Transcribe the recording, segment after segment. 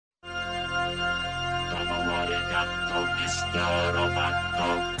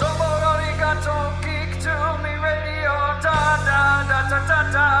Domo arigato, geek to me radio, da da da da da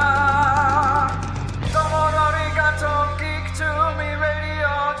da. Domo arigato, geek to me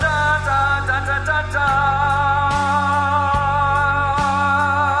radio, da da da da da da.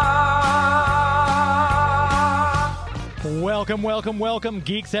 Welcome,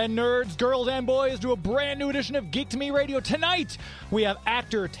 geeks and nerds, girls and boys, to a brand new edition of Geek to Me Radio. Tonight, we have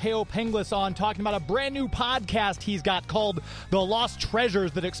actor Thaao Penghlis on talking about a brand new podcast he's got called The Lost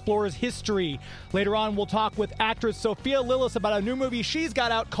Treasures that explores history. Later on, we'll talk with actress Sophia Lillis about a new movie she's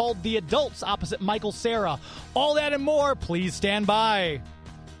got out called The Adults opposite Michael Cera. All that and more, please stand by.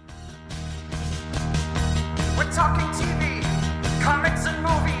 We're talking TV, comics and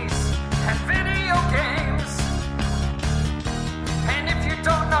movies, and video games. And if you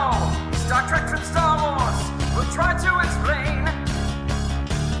don't know Star Trek from Star Wars, we'll try to explain.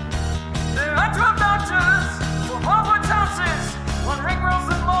 There are 12 doctors for Hogwarts houses, one ring rules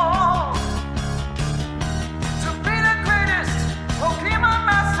them all. To be the greatest Pokemon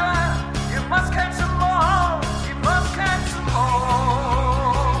master, you must catch them all. You must catch them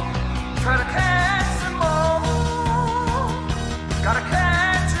all. Try to catch them all. Gotta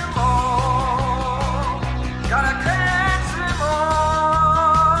catch them all. Gotta catch them all.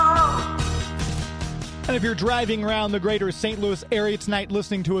 And if you're driving around the greater St. Louis area tonight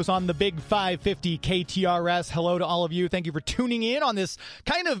listening to us on the big 550 KTRS, hello to all of you. Thank you for tuning in on this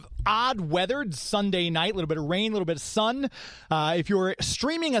kind of odd-weathered Sunday night. A little bit of rain, a little bit of sun. If you're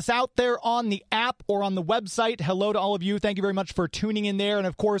streaming us out there on the app or on the website, hello to all of you. Thank you very much for tuning in there. And,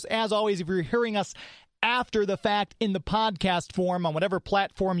 of course, as always, if you're hearing us after the fact in the podcast form on whatever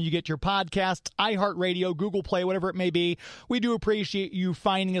platform you get your podcasts, iHeartRadio, Google Play, whatever it may be, we do appreciate you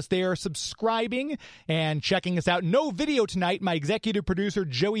finding us there, subscribing, and checking us out. No video tonight. My executive producer,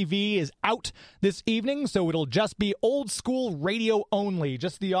 Joey V, is out this evening, so it'll just be old school radio only,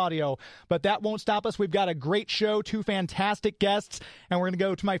 just the audio. But that won't stop us. We've got a great show, two fantastic guests, and we're going to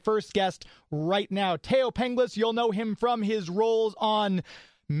go to my first guest right now. Thaao Penghlis, you'll know him from his roles on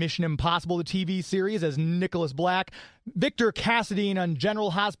Mission Impossible, the TV series, as Nicholas Black, Victor Cassadine on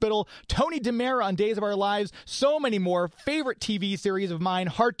General Hospital, Tony DiMera on Days of Our Lives, so many more. Favorite TV series of mine,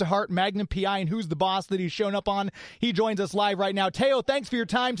 Heart to Heart, Magnum P.I., and Who's the Boss that he's shown up on. He joins us live right now. Thaao, thanks for your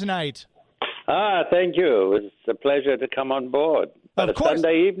time tonight. Thank you. It's a pleasure to come on board on a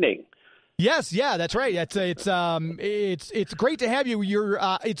Sunday evening. Yes, yeah, that's right. It's great to have you.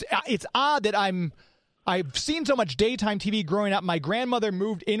 It's odd that I've seen so much daytime TV growing up. My grandmother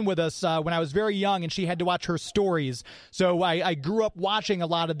moved in with us when I was very young, and she had to watch her stories. So I grew up watching a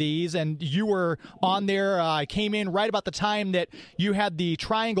lot of these, and you were on there. I came in right about the time that you had the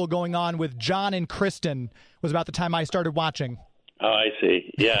triangle going on with John and Kristen. Was about the time I started watching. Oh, I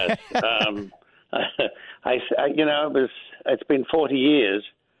see. Yes. It's been 40 years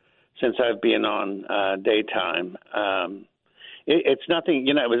since I've been on daytime. It's nothing,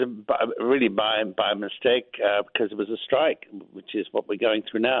 it was really by mistake because it was a strike, which is what we're going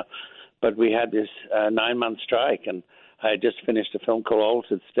through now. But we had this 9-month strike, and I had just finished a film called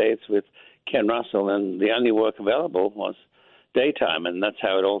Altered States with Ken Russell, and the only work available was daytime, and that's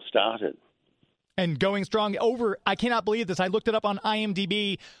how it all started. And going strong I cannot believe this, I looked it up on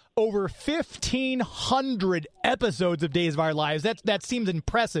IMDb, over 1,500 episodes of Days of Our Lives. That seems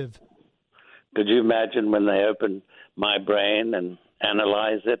impressive. Could you imagine when they opened my brain and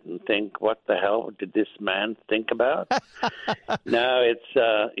analyze it and think, what the hell did this man think about? No, it's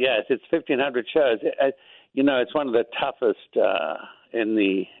 1,500 shows. It's one of the toughest in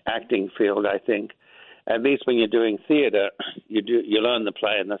the acting field, I think. At least when you're doing theater, you learn the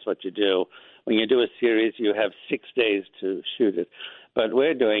play, and that's what you do. When you do a series, you have 6 days to shoot it. But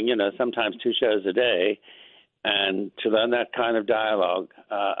we're doing, sometimes 2 shows a day, and to learn that kind of dialogue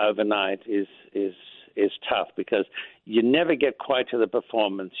overnight is tough because you never get quite to the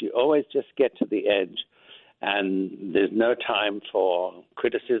performance. You always just get to the edge, and there's no time for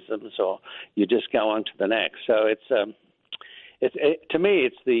criticisms, or you just go on to the next. So to me,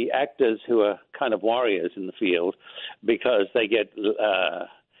 it's the actors who are kind of warriors in the field because they get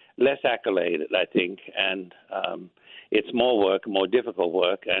less accolade, I think, and it's more work, more difficult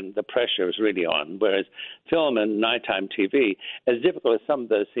work, and the pressure is really on. Whereas film and nighttime TV, as difficult as some of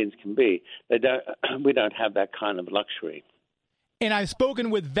those scenes can be, we don't have that kind of luxury. And I've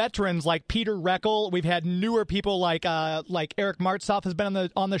spoken with veterans like Peter Reckel. We've had newer people like Eric Martsoff has been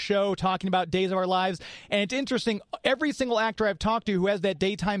on the show talking about Days of Our Lives. And it's interesting. Every single actor I've talked to who has that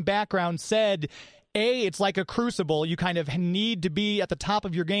daytime background said it's like a crucible. You kind of need to be at the top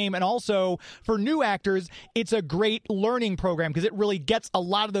of your game. And also, for new actors, it's a great learning program because it really gets a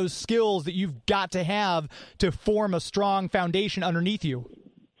lot of those skills that you've got to have to form a strong foundation underneath you.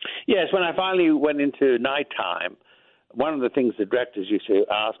 Yes, when I finally went into nighttime, one of the things the directors used to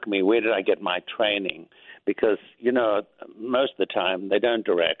ask me, where did I get my training? Because, most of the time they don't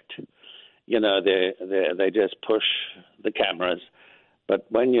direct. They just push the cameras. But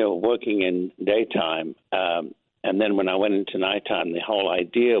when you're working in daytime, and then when I went into nighttime, the whole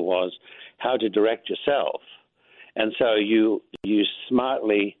idea was how to direct yourself. And so you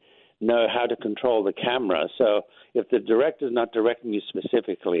smartly know how to control the camera. So if the director's not directing you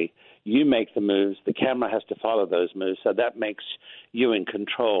specifically, you make the moves, the camera has to follow those moves. So that makes you in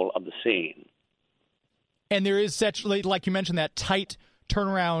control of the scene. And there is such, like you mentioned, that tight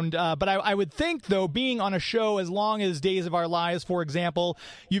turnaround. But I would think, though, being on a show as long as Days of Our Lives, for example,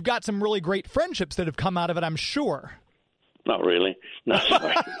 you've got some really great friendships that have come out of it, I'm sure. Not really. No,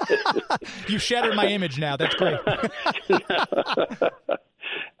 sorry. You shattered my image now. That's great.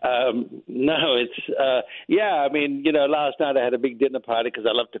 No, it's, last night I had a big dinner party because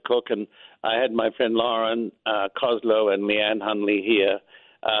I love to cook, and I had my friend Lauren Koslow and Leanne Hunley here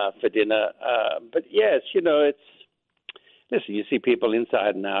for dinner. But yes, listen, you see people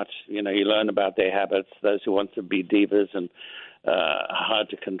inside and out. You learn about their habits, those who want to be divas and hard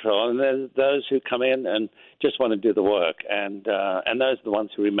to control, and there's those who come in and just want to do the work, and those are the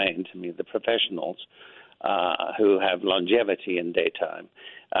ones who remain to me, the professionals who have longevity in daytime,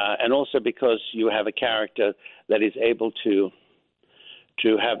 and also because you have a character that is able to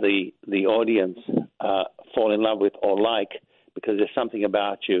have the audience fall in love with or like, because there's something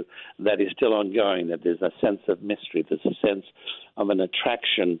about you that is still ongoing, that there's a sense of mystery, there's a sense of an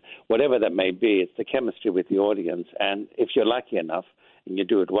attraction, whatever that may be. It's the chemistry with the audience. And if you're lucky enough and you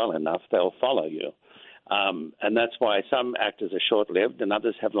do it well enough, they'll follow you. And that's why some actors are short-lived and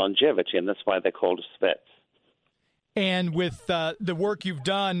others have longevity, and that's why they're called vets. And with the work you've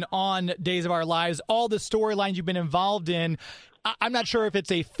done on Days of Our Lives, all the storylines you've been involved in, I'm not sure if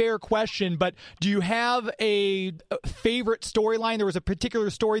it's a fair question, but do you have a favorite storyline? There was a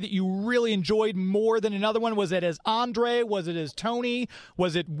particular story that you really enjoyed more than another one. Was it as Andre? Was it as Tony?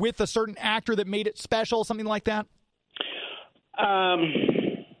 Was it with a certain actor that made it special, something like that?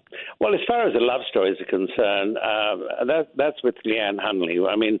 Well, as far as the love stories are concerned, that's with Leanne Hunley.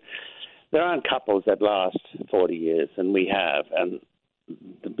 I mean, there aren't couples that last 40 years, and we have. And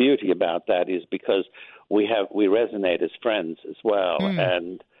the beauty about that is because we resonate as friends as well,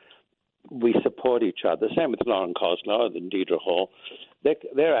 and we support each other. Same with Lauren Koslow and Deidre Hall.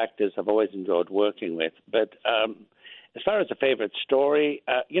 They're actors I've always enjoyed working with. But as far as a favorite story,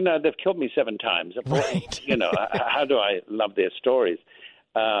 they've killed me 7 times. Right. How do I love their stories?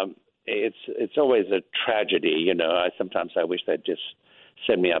 It's always a tragedy. Sometimes I wish they'd just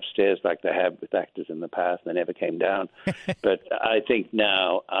send me upstairs like they have with actors in the past, and they never came down. But I think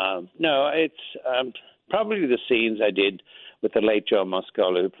now, it's probably the scenes I did with the late Joe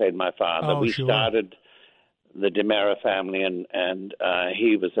Moscola, who played my father. We started the DiMera family, and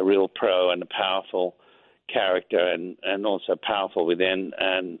he was a real pro and a powerful character, and also powerful within,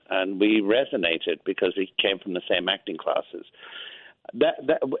 and we resonated because we came from the same acting classes.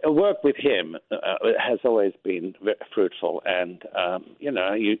 That work with him has always been very fruitful, and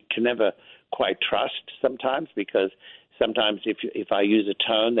you can never quite trust sometimes, because sometimes if I use a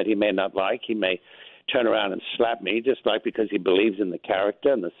tone that he may not like, he may turn around and slap me, just like because he believes in the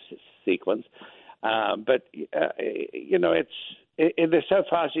character and the sequence. But they're so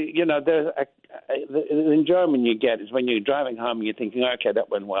fast. The enjoyment you get is when you're driving home and you're thinking, okay, that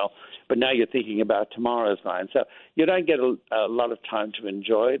went well, but now you're thinking about tomorrow's line. So you don't get a lot of time to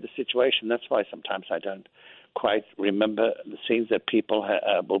enjoy the situation. That's why sometimes I don't quite remember the scenes that people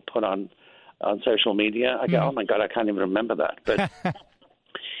will put on social media. I go, oh my God, I can't even remember that. But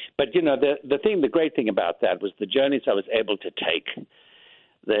but the great thing about that was the journeys I was able to take.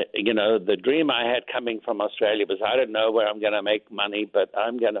 The dream I had coming from Australia was, I don't know where I'm going to make money, but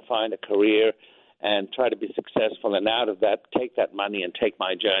I'm going to find a career and try to be successful, and out of that, take that money and take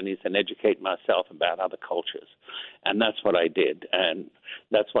my journeys and educate myself about other cultures. And that's what I did, and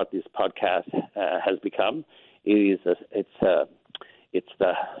that's what this podcast has become. It's the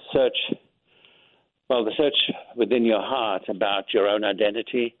search within your heart about your own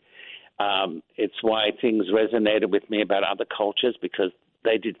identity. It's why things resonated with me about other cultures, because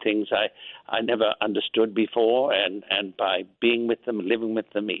they did things I never understood before, and by being with them, living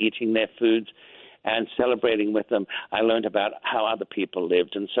with them, eating their foods, and celebrating with them, I learned about how other people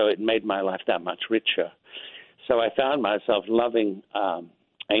lived, and so it made my life that much richer. So I found myself loving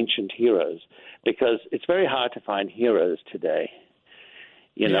ancient heroes, because it's very hard to find heroes today.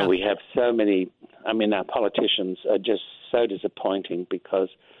 You know, we have so many. I mean, our politicians are just so disappointing because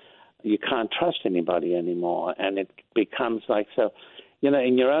you can't trust anybody anymore, and it becomes like so. You know,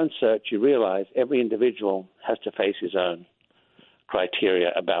 in your own search, you realize every individual has to face his own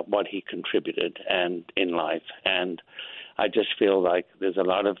criteria about what he contributed and in life. And I just feel like there's a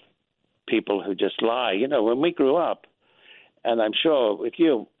lot of people who just lie. You know, when we grew up, and I'm sure with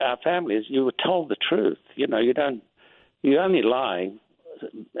you, our families, you were told the truth. You know, you only lie,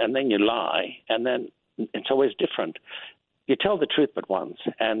 and then you lie, and then it's always different. You tell the truth but once.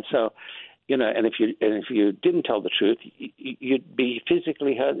 And so, you know, and if you didn't tell the truth, you'd be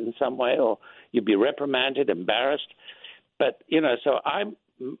physically hurt in some way, or you'd be reprimanded, embarrassed. But, you know, so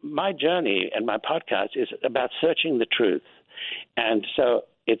my journey and my podcast is about searching the truth. And so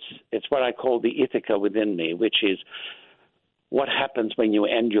it's what I call the Ithaca within me, which is what happens when you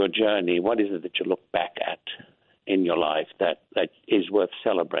end your journey. What is it that you look back at in your life that is worth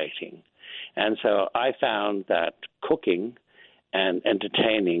celebrating? And so I found that cooking and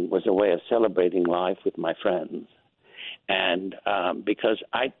entertaining was a way of celebrating life with my friends. And because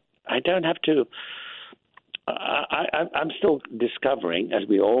I don't have to, I'm still discovering, as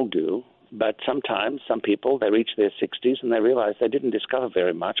we all do, but sometimes some people, they reach their 60s and they realize they didn't discover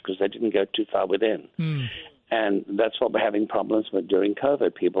very much because they didn't go too far within. And that's what we're having problems with during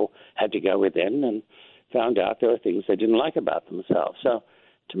COVID. People had to go within and found out there were things they didn't like about themselves. So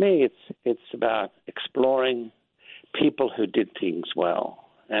to me, it's about exploring people who did things well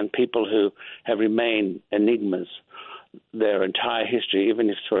and people who have remained enigmas their entire history, even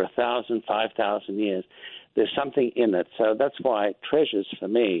if it's for 1,000, 5,000 years. There's something in it. So that's why treasures for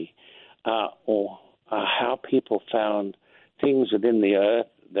me are how people found things within the earth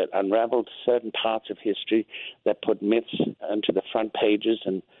that unraveled certain parts of history, that put myths into the front pages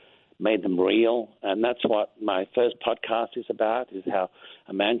and made them real. And that's what my first podcast is about, is how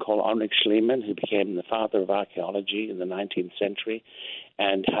a man called Ulrich Schliemann, who became the father of archaeology in the 19th century,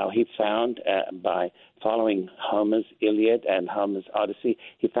 and how he found, by following Homer's Iliad and Homer's Odyssey,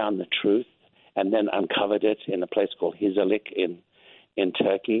 he found the truth and then uncovered it in a place called Hizalik in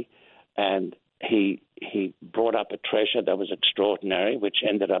Turkey. And he brought up a treasure that was extraordinary, which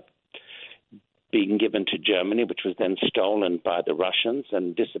ended up being given to Germany, which was then stolen by the Russians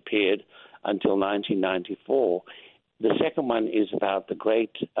and disappeared until 1994. The second one is about the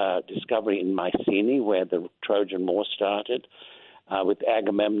great discovery in Mycenae, where the Trojan War started, with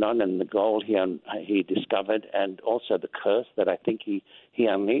Agamemnon and the gold he discovered, and also the curse that I think he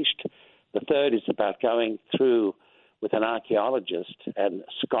unleashed. The third is about going through with an archaeologist and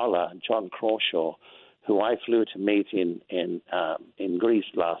scholar, John Crawshaw, who I flew to meet in Greece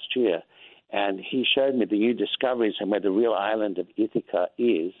last year. And he showed me the new discoveries and where the real island of Ithaca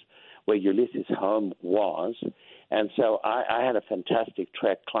is, where Ulysses' home was. And so I had a fantastic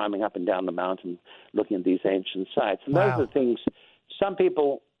trek climbing up and down the mountain looking at these ancient sites. And those are the things some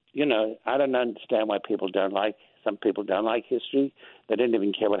people, you know, I don't understand why some people don't like history. They didn't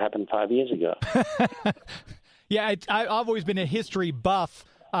even care what happened 5 years ago. Yeah, I've always been a history buff.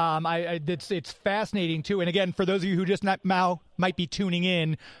 It's fascinating, too. And again, for those of you who just now might be tuning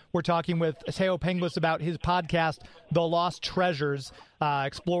in, we're talking with Thaao Penghlis about his podcast, The Lost Treasures,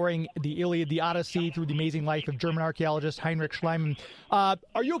 exploring the Iliad, the Odyssey, through the amazing life of German archaeologist Heinrich Schliemann. Are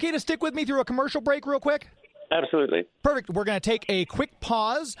you okay to stick with me through a commercial break real quick? Absolutely. Perfect. We're going to take a quick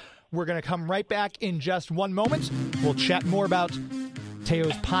pause. We're going to come right back in just one moment. We'll chat more about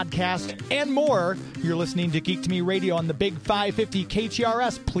Thao's podcast and more. You're listening to Geek to Me Radio on the Big 550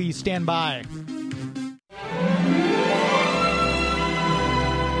 KTRS. Please stand by.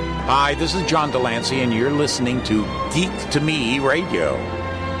 Hi, this is John Delancey, and you're listening to Geek to Me Radio.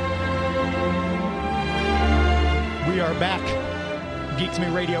 We are back. Geek to Me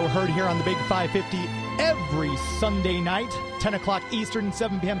Radio, heard here on the Big 550 every Sunday night, 10 o'clock Eastern,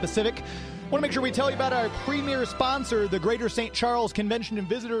 7 p.m. Pacific. Want to make sure we tell you about our premier sponsor, the Greater St. Charles Convention and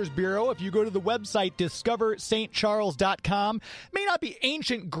Visitors Bureau. If you go to the website, discoverstcharles.com, may not be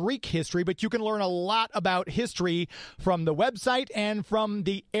ancient Greek history, but you can learn a lot about history from the website and from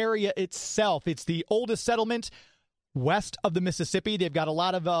the area itself. It's the oldest settlement west of the Mississippi. They've got a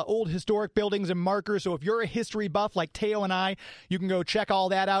lot of old historic buildings and markers. So if you're a history buff like Thaao and I, you can go check all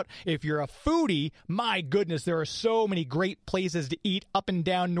that out. If you're a foodie, my goodness, there are so many great places to eat up and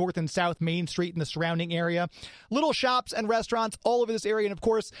down North and South Main Street and the surrounding area. Little shops and restaurants all over this area. And of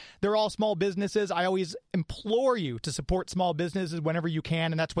course, they're all small businesses. I always implore you to support small businesses whenever you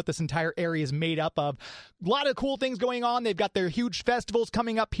can. And that's what this entire area is made up of. A lot of cool things going on. They've got their huge festivals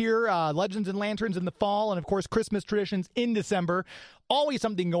coming up here, Legends and Lanterns in the fall, and of course, Christmas traditions traditions in December. Always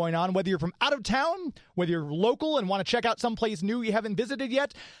something going on, whether you're from out of town, whether you're local and want to check out someplace new you haven't visited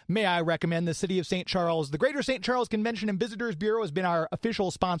yet. May I recommend the City of St. Charles. The Greater St. Charles Convention and Visitors Bureau has been our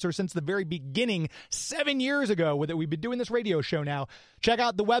official sponsor since the very beginning, 7 years ago. We've been doing this radio show now. Check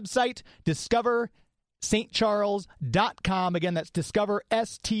out the website, discoverstcharles.com. Again, that's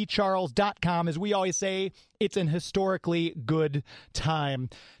discoverstcharles.com. As we always say, it's an historically good time.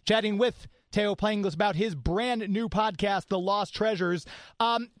 Chatting with Thaao Penghlis about his brand new podcast, The Lost Treasures.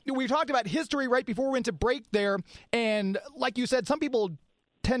 We talked about history right before we went to break there. And like you said, some people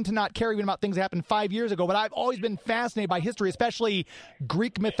tend to not care even about things that happened 5 years ago. But I've always been fascinated by history, especially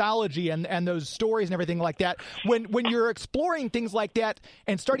Greek mythology and those stories and everything like that. When you're exploring things like that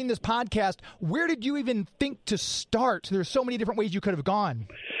and starting this podcast, where did you even think to start? There's so many different ways you could have gone.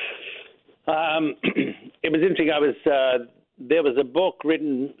 It was interesting. There was a book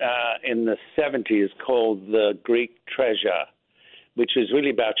written in the 70s called The Greek Treasure, which was really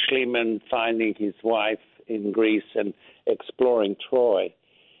about Schliemann finding his wife in Greece and exploring Troy.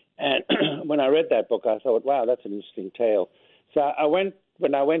 And when I read that book, I thought, wow, that's an interesting tale. So when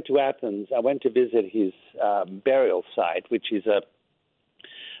I went to Athens, I went to visit his burial site, which is a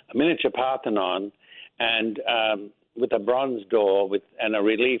miniature Parthenon and with a bronze door and a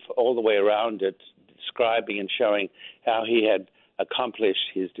relief all the way around it, describing and showing how he had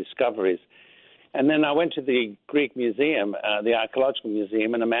accomplished his discoveries. And then I went to the Greek Museum, the Archaeological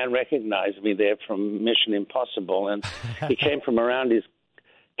Museum, and a man recognized me there from Mission Impossible. And he came from around the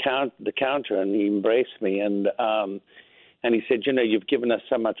counter, and he embraced me. And he said, you've given us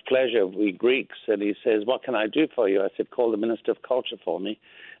so much pleasure, we Greeks. And he says, what can I do for you? I said, call the Minister of Culture for me.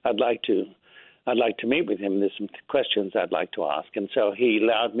 I'd like to meet with him. There's some questions I'd like to ask. And so he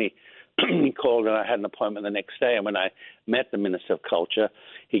allowed me. He called and I had an appointment the next day. And when I met the Minister of Culture,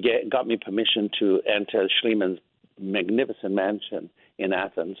 he got me permission to enter Schliemann's magnificent mansion in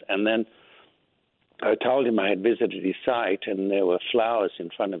Athens. And then I told him I had visited his site and there were flowers in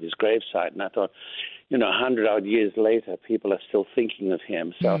front of his gravesite. And I thought, 100-odd years later, people are still thinking of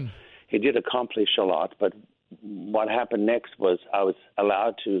him. So he did accomplish a lot. But what happened next was I was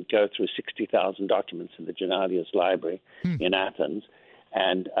allowed to go through 60,000 documents in the Gennadios Library in Athens.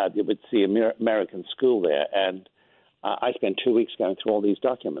 And with the American school there. And I spent 2 weeks going through all these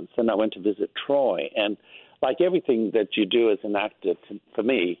documents. Then I went to visit Troy. And like everything that you do as an actor, for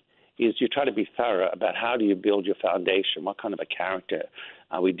me, is you try to be thorough about how do you build your foundation, what kind of a character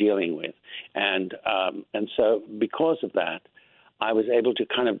are we dealing with. And so because of that, I was able to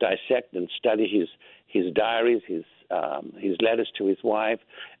kind of dissect and study his diaries, his letters to his wife,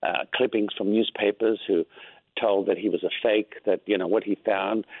 clippings from newspapers who told that he was a fake, that, what he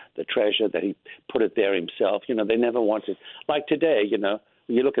found, the treasure, that he put it there himself. They never wanted, like today, when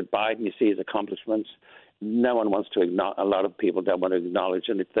you look at Biden, you see his accomplishments. No one wants to a lot of people don't want to acknowledge,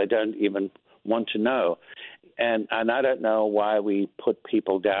 and they don't even want to know. And I don't know why we put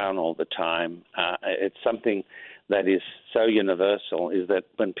people down all the time. It's something that is so universal, is that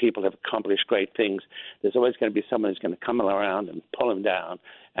when people have accomplished great things, there's always going to be someone who's going to come around and pull them down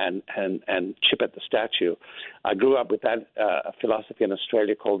and chip at the statue. I grew up with that philosophy in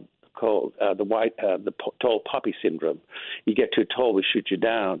Australia called the tall poppy syndrome. You get too tall, we shoot you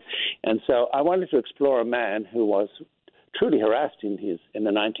down. And so I wanted to explore a man who was truly harassed in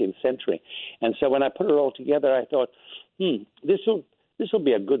the 19th century. And so when I put it all together, I thought, this will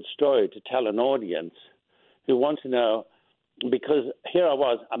be a good story to tell an audience who want to know, because here I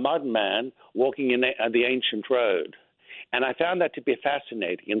was, a modern man walking in the ancient road. And I found that to be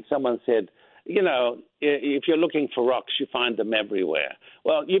fascinating. And someone said, if you're looking for rocks, you find them everywhere.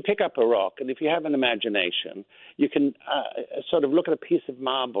 Well, you pick up a rock, and if you have an imagination, you can sort of look at a piece of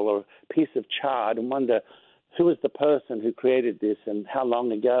marble or a piece of chard and wonder, who was the person who created this and how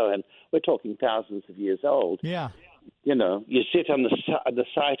long ago? And we're talking thousands of years old. Yeah. You sit on the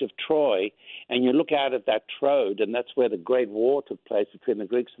site of Troy and you look out at that road, and that's where the great war took place between the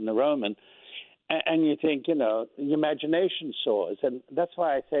Greeks and the Romans. And you think, your imagination soars. And that's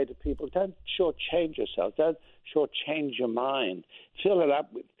why I say to people, don't shortchange yourself. Don't shortchange your mind. Fill it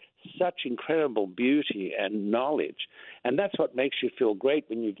up with such incredible beauty and knowledge. And that's what makes you feel great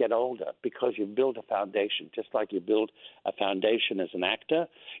when you get older, because you build a foundation. Just like you build a foundation as an actor,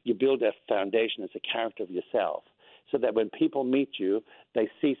 you build a foundation as a character of yourself, so that when people meet you, they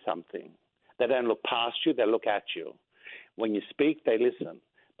see something. They don't look past you, they look at you. When you speak, they listen.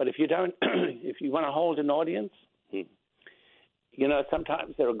 But if you don't, if you want to hold an audience,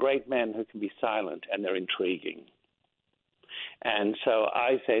 sometimes there are great men who can be silent and they're intriguing. And so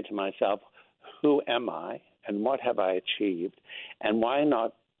I say to myself, who am I and what have I achieved? And why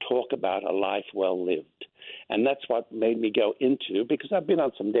not talk about a life well lived? And that's what made me go into, because I've been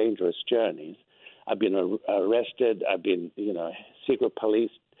on some dangerous journeys. I've been arrested. I've been, secret police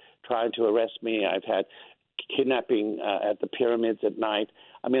trying to arrest me. I've had kidnapping at the pyramids at night.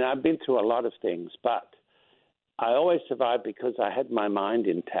 I mean, I've been through a lot of things, but I always survived because I had my mind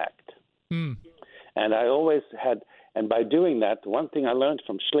intact. Mm. And I always had, and by doing that, the one thing I learned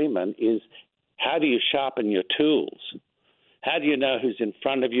from Schliemann is, how do you sharpen your tools? How do you know who's in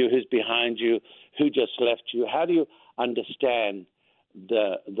front of you, who's behind you, who just left you? How do you understand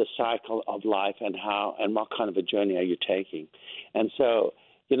the cycle of life and what kind of a journey are you taking? And so,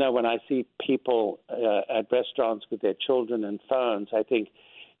 when I see people at restaurants with their children and phones, I think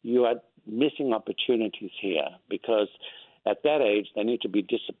you are missing opportunities here, because at that age, they need to be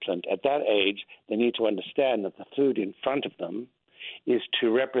disciplined. At that age, they need to understand that the food in front of them is to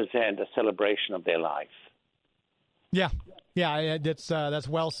represent a celebration of their life. Yeah, that's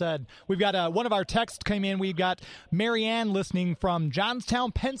well said. We've got one of our texts came in. We've got Marianne listening from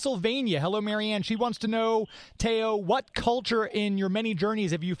Johnstown, Pennsylvania. Hello, Marianne. She wants to know, Thaao, what culture in your many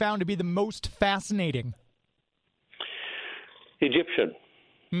journeys have you found to be the most fascinating? Egyptian.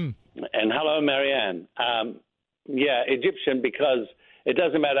 And hello, Marianne. Egyptian, because it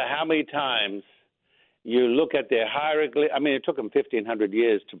doesn't matter how many times you look at their hieroglyphs. I mean, it took them 1,500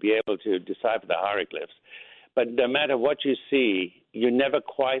 years to be able to decipher the hieroglyphs. But no matter what you see, you never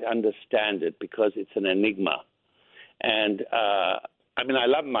quite understand it, because it's an enigma. And, I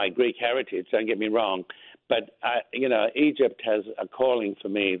love my Greek heritage, don't get me wrong. But, Egypt has a calling for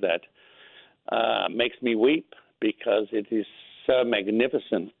me that makes me weep, because it is so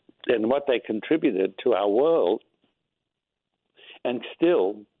magnificent in what they contributed to our world. And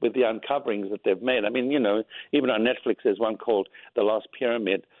still, with the uncoverings that they've made. I mean, even on Netflix, there's one called The Lost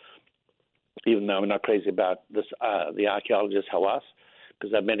Pyramid, even though I'm not crazy about this, the archaeologist Hawass,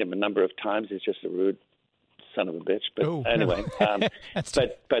 because I've met him a number of times. He's just a rude son of a bitch. But anyway,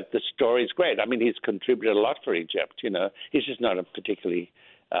 but the story's great. I mean, he's contributed a lot for Egypt. He's just not a particularly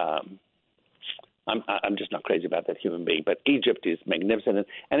I'm just not crazy about that human being. But Egypt is magnificent,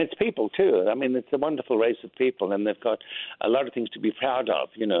 and it's people too. I mean, it's a wonderful race of people, and they've got a lot of things to be proud of.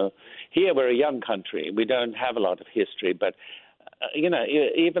 Here we're a young country. We don't have a lot of history, but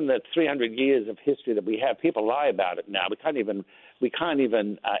even the 300 years of history that we have, people lie about it now. We can't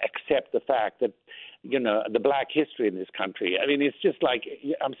even accept the fact that the black history in this country. I mean, it's just like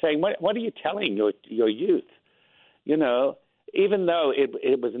I'm saying. What are you telling your youth? Even though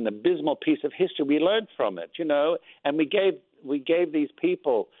it was an abysmal piece of history, we learned from it, and we gave these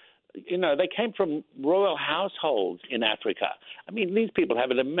people, they came from royal households in Africa. I mean, these people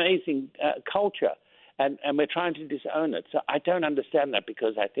have an amazing culture, and we're trying to disown it. So I don't understand that,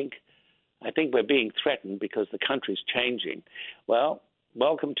 because I think we're being threatened because the country's changing. Well,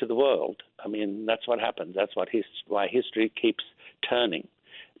 welcome to the world. I mean, that's what happens. That's why history keeps turning,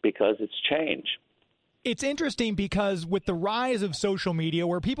 because it's change. It's interesting because with the rise of social media,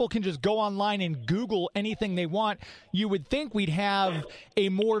 where people can just go online and Google anything they want, you would think we'd have a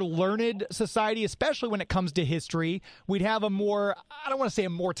more learned society, especially when it comes to history. We'd have a more, I don't want to say a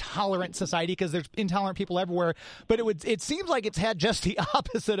more tolerant society, because there's intolerant people everywhere, but it seems like it's had just the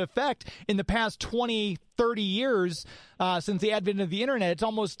opposite effect in the past 20, 30 years since the advent of the internet. It's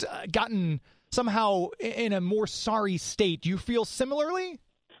almost gotten somehow in a more sorry state. Do you feel similarly?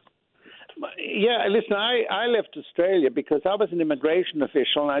 Yeah, listen, I left Australia because I was an immigration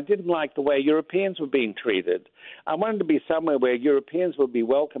official, and I didn't like the way Europeans were being treated. I wanted to be somewhere where Europeans would be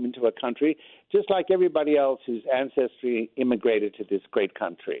welcome into a country, just like everybody else whose ancestry immigrated to this great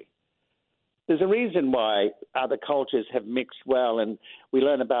country. There's a reason why other cultures have mixed well, and we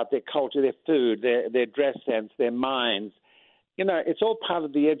learn about their culture, their food, their dress sense, their minds. It's all part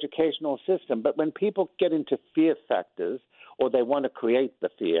of the educational system. But when people get into fear factors, or they want to create the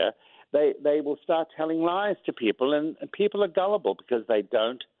fear, they will start telling lies to people, and people are gullible because they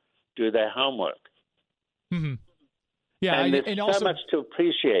don't do their homework. Mm-hmm. Yeah, and there's so much to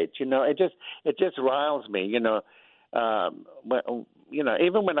appreciate. It just riles me. Even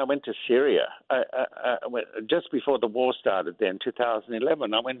when I went to Syria, just before the war started, there in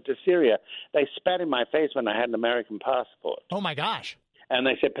 2011, I went to Syria. They spat in my face when I had an American passport. Oh my gosh! And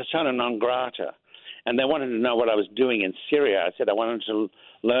they said persona non grata. And they wanted to know what I was doing in Syria. I said, I wanted to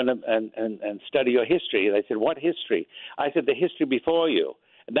learn and study your history. They said, what history? I said, the history before you.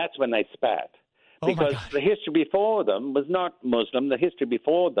 And that's when they spat. Because the history before them was not Muslim. The history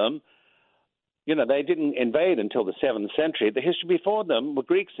before them, they didn't invade until the 7th century. The history before them were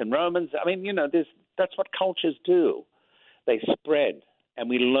Greeks and Romans. I mean, that's what cultures do. They spread, and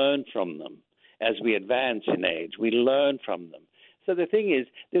we learn from them. As we advance in age, we learn from them. So the thing is,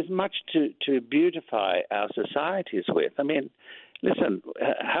 there's much to beautify our societies with. I mean, listen,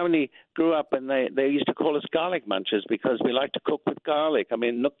 how many grew up and they used to call us garlic munchers because we like to cook with garlic. I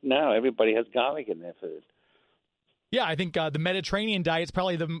mean, look now, everybody has garlic in their food. Yeah, I think the Mediterranean diet is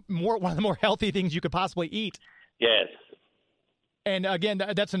probably one of the more healthy things you could possibly eat. Yes. And again,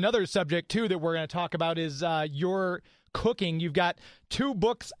 that's another subject, too, that we're going to talk about is your cooking. You've got 2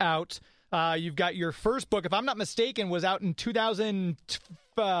 books out. You've got your first book, if I'm not mistaken, was out in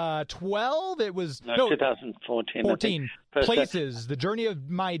 2012. It was 2014. 14. Places, The Journey of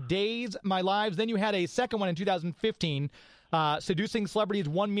My Days, My Lives. Then you had a second one in 2015, Seducing Celebrities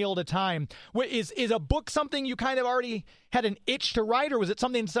One Meal at a Time. Is a book something you kind of already had an itch to write, or was it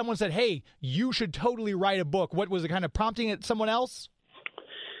something someone said, hey, you should totally write a book? What was it, kind of prompting it someone else?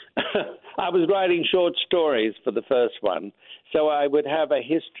 I was writing short stories for the first one, so I would have a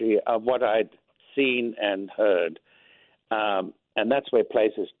history of what I'd seen and heard. And that's where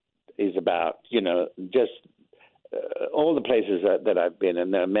Places is about, just all the places that I've been,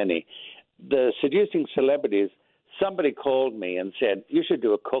 and there are many. The Seducing Celebrities, somebody called me and said, you should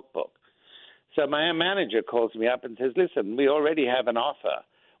do a cookbook. So my manager calls me up and says, listen, we already have an offer.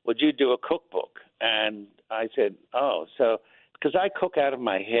 Would you do a cookbook? And I said, because I cook out of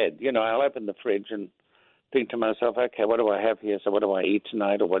my head. I'll open the fridge and think to myself, okay, what do I have here? So what do I eat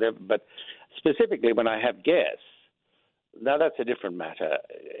tonight or whatever? But specifically when I have guests, now that's a different matter.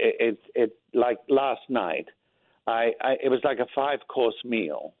 It like last night, it was like a 5-course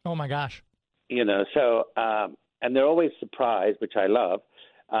meal. Oh, my gosh. So and they're always surprised, which I love,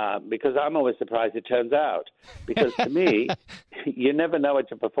 because I'm always surprised it turns out. Because to me, you never know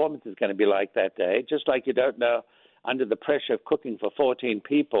what your performance is going to be like that day, just like you don't know under the pressure of cooking for 14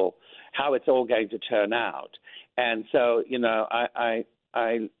 people how it's all going to turn out. And so,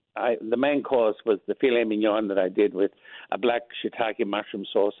 the main course was the filet mignon that I did with a black shiitake mushroom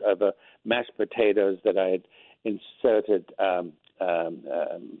sauce over mashed potatoes that I had inserted,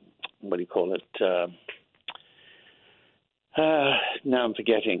 what do you call it? Now I'm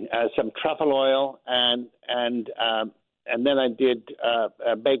forgetting. Some truffle oil and then I did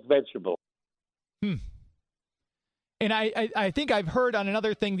baked vegetable. And I think I've heard on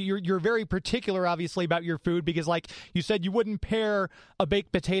another thing that you're very particular, obviously, about your food because, like you said, you wouldn't pair a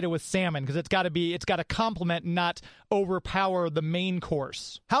baked potato with salmon because it's got to complement and not overpower the main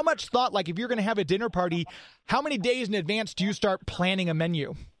course. How much thought, like if you're going to have a dinner party, how many days in advance do you start planning a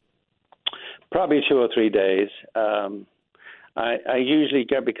menu? Probably 2 or 3 days. I usually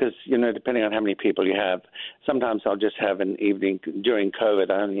go because, depending on how many people you have, sometimes I'll just have an evening. During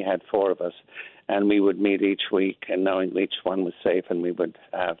COVID, I only had 4 of us. And we would meet each week, and knowing each one was safe, and we would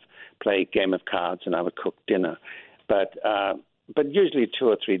play game of cards, and I would cook dinner. But usually 2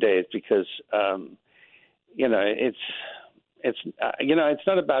 or 3 days because it's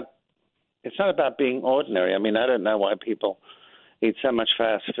not about being ordinary. I mean, I don't know why people eat so much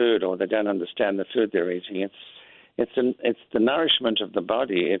fast food or they don't understand the food they're eating. It's the nourishment of the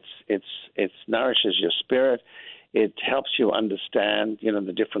body. It nourishes your spirit. It helps you understand,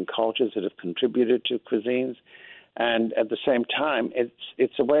 the different cultures that have contributed to cuisines, and at the same time,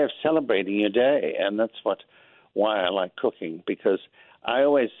 it's a way of celebrating your day, and that's why I like cooking, because I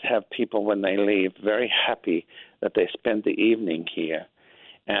always have people when they leave very happy that they spent the evening here,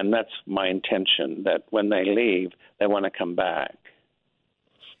 and that's my intention. That when they leave, they want to come back.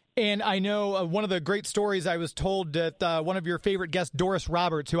 And I know one of the great stories I was told that one of your favorite guests, Doris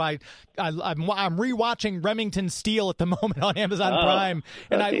Roberts, who I'm rewatching Remington Steele at the moment on Amazon Prime,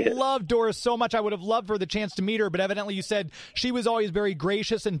 and I love Doris so much. I would have loved for the chance to meet her, but evidently you said she was always very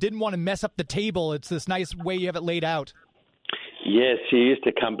gracious and didn't want to mess up the table. It's this nice way you have it laid out. Yes, she used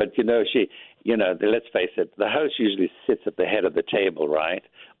to come, but let's face it, the host usually sits at the head of the table, right?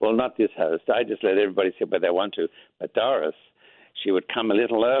 Well, not this host. I just let everybody sit where they want to, but Doris, she would come a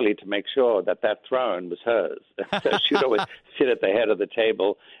little early to make sure that throne was hers. So she would always sit at the head of the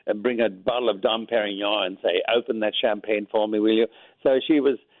table and bring a bottle of Dom Perignon and say, open that champagne for me, will you? So she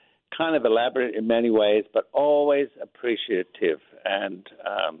was kind of elaborate in many ways, but always appreciative. And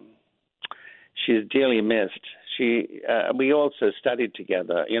she's dearly missed. We also studied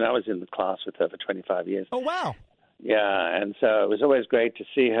together. I was in the class with her for 25 years. Oh, wow. Yeah, and so it was always great to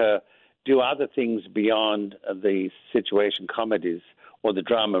see her do other things beyond the situation comedies or the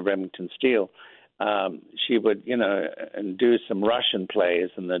drama of Remington Steele. She would, and do some Russian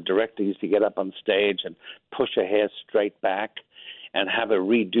plays, and the director used to get up on stage and push her hair straight back and have her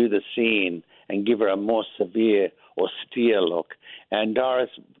redo the scene and give her a more severe, austere look. And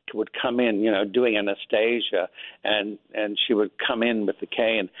Doris would come in, doing Anastasia, and she would come in with the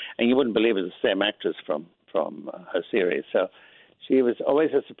cane, and you wouldn't believe it was the same actress from her series. So She was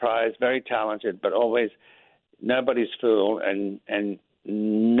always a surprise, very talented, but always nobody's fool, and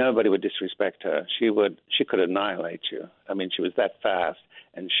nobody would disrespect her. She could annihilate you. I mean, she was that fast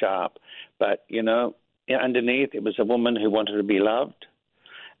and sharp. But, underneath, it was a woman who wanted to be loved,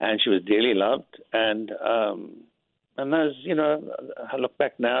 and she was dearly loved. And those, I look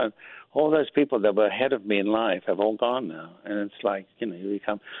back now, all those people that were ahead of me in life have all gone now. And it's like, you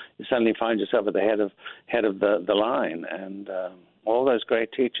suddenly find yourself at the head of the line, and all those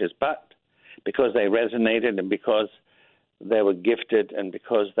great teachers. But because they resonated, and because they were gifted, and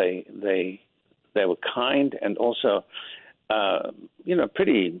because they were kind, and also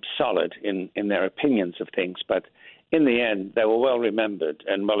pretty solid in their opinions of things. But in the end, they were well remembered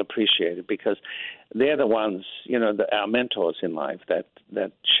and well appreciated, because they're the ones, our mentors in life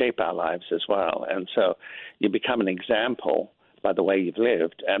that shape our lives as well. And so you become an example by the way you've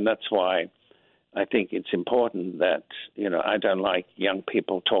lived, and that's why I think it's important that, I don't like young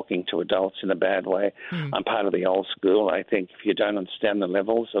people talking to adults in a bad way. I'm part of the old school. I think if you don't understand the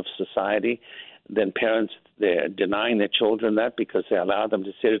levels of society, then parents, they're denying their children that, because they allow them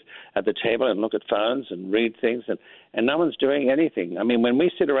to sit at the table and look at phones and read things, and no one's doing anything. I mean, when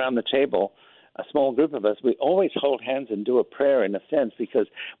we sit around the table, a small group of us, we always hold hands and do a prayer in a sense, because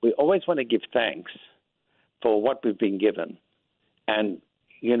we always want to give thanks for what we've been given. And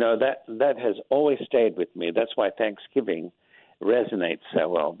that has always stayed with me. That's why Thanksgiving resonates so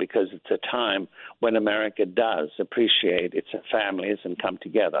well, because it's a time when America does appreciate its families and come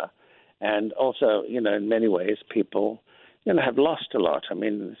together. And also, in many ways, people, have lost a lot. I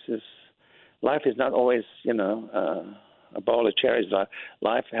mean, life is not always, a bowl of cherries.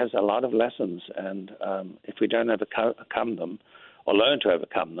 Life has a lot of lessons, and if we don't overcome them or learn to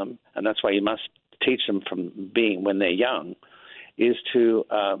overcome them, and that's why you must teach them from being when they're young, is to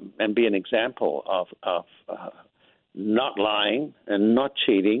and be an example of not lying and not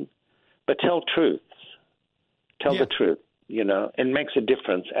cheating, but tell truths. Tell the truth. It makes a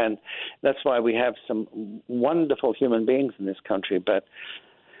difference. And that's why we have some wonderful human beings in this country, but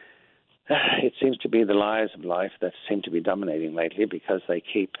it seems to be the lies of life that seem to be dominating lately, because they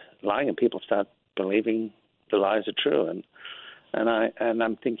keep lying and people start believing the lies are true. And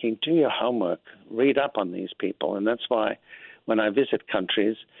I'm thinking, do your homework, read up on these people. And that's why when I visit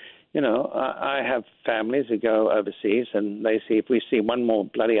countries, I have families who go overseas, and they see, if we see one more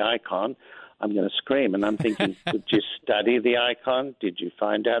bloody icon, I'm going to scream. And I'm thinking, did you study the icon? Did you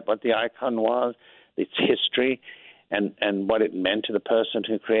find out what the icon was, its history, and what it meant to the person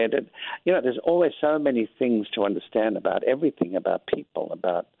who created it? There's always so many things to understand about everything, about people,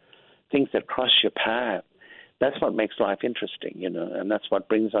 about things that cross your path. That's what makes life interesting, and that's what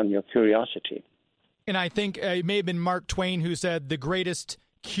brings on your curiosity. And I think it may have been Mark Twain who said the greatest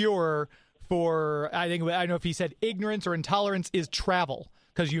cure for, I don't know if he said ignorance or intolerance, is travel.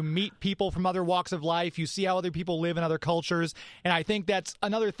 Because you meet people from other walks of life, you see how other people live in other cultures. And I think that's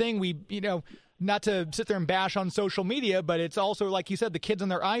another thing we, not to sit there and bash on social media, but it's also, like you said, the kids on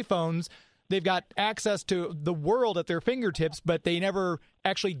their iPhones, they've got access to the world at their fingertips, but they never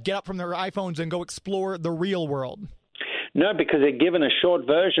actually get up from their iPhones and go explore the real world. No, because they're given a short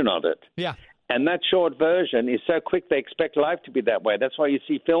version of it. Yeah. And that short version is so quick, they expect life to be that way. That's why you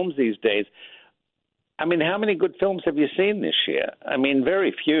see films these days. I mean, how many good films have you seen this year? I mean,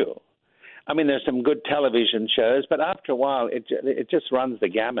 very few. I mean, there's some good television shows, but after a while, it just runs the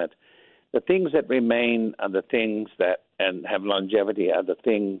gamut. The things that remain are the things that and have longevity, are the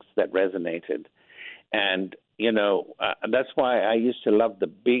things that resonated. And, that's why I used to love the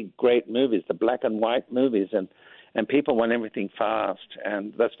big, great movies, the black and white movies, and people want everything fast,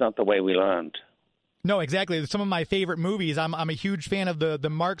 and that's not the way we learned. No, exactly. Some of my favorite movies, I'm a huge fan of the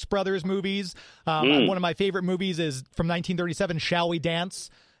Marx Brothers movies. One of my favorite movies is from 1937, Shall We Dance?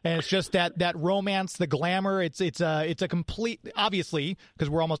 And it's just that romance, the glamour. It's a complete, obviously,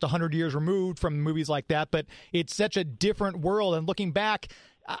 because we're almost 100 years removed from movies like that, but it's such a different world. And looking back,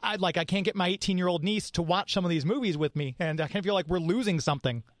 I can't get my 18-year-old niece to watch some of these movies with me, and I kind of feel like we're losing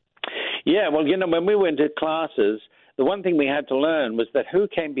something. Yeah, well, when we went to classes, the one thing we had to learn was that who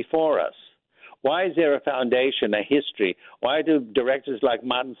came before us. Why is there a foundation, a history? Why do directors like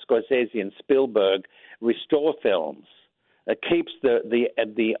Martin Scorsese and Spielberg restore films? It keeps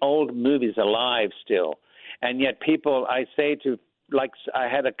the old movies alive still. And yet people, I say to, like I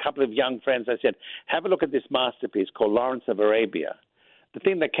had a couple of young friends, I said, have a look at this masterpiece called Lawrence of Arabia. The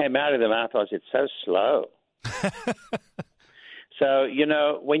thing that came out of their mouth was, it's so slow. So,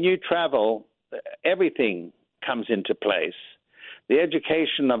 when you travel, everything comes into place. The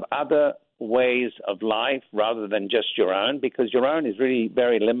education of other ways of life rather than just your own, because your own is really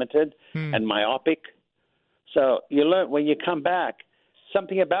very limited and myopic. So you learn when you come back,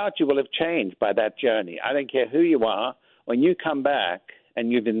 something about you will have changed by that journey. I don't care who you are. When you come back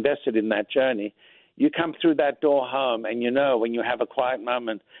and you've invested in that journey, you come through that door home and you know when you have a quiet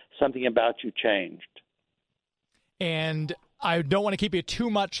moment, something about you changed. And I don't want to keep you too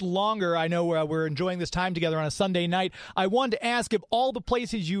much longer. I know we're enjoying this time together on a Sunday night. I wanted to ask, of all the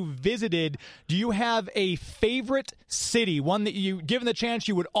places you visited, do you have a favorite city, one that you, given the chance,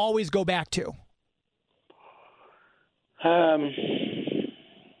 you would always go back to?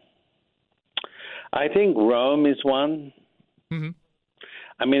 I think Rome is one. Mm-hmm.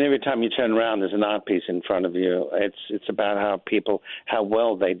 I mean, every time you turn around, there's an art piece in front of you. It's about how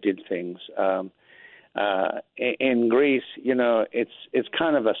well they did things. In Greece, you know, it's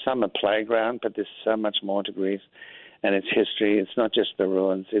kind of a summer playground, but there's so much more to Greece and its history. It's not just the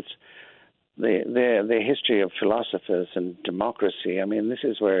ruins. It's the history of philosophers and democracy. I mean, this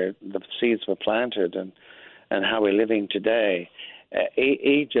is where the seeds were planted and how we're living today.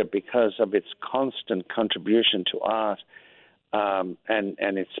 Egypt, because of its constant contribution to art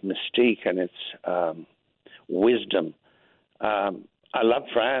and its mystique and its wisdom. I love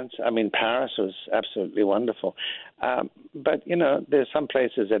France. I mean, Paris was absolutely wonderful. But, you know, there's some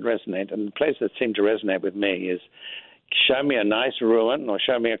places that resonate, and the place that seemed to resonate with me is show me a nice ruin or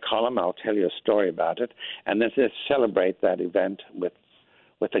show me a column, I'll tell you a story about it, and then let's celebrate that event with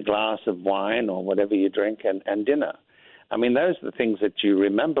a glass of wine or whatever you drink and dinner. I mean, those are the things that you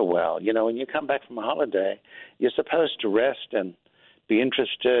remember well. You know, when you come back from a holiday, you're supposed to rest and be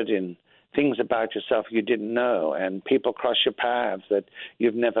interested in things about yourself you didn't know, and people cross your paths that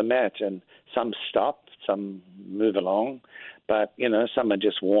you've never met, and some stop, some move along, but, you know, some are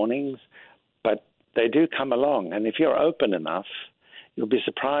just warnings, but they do come along, and if you're open enough, you'll be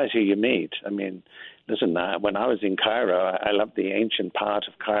surprised who you meet. I mean, listen, when I was in Cairo, I loved the ancient part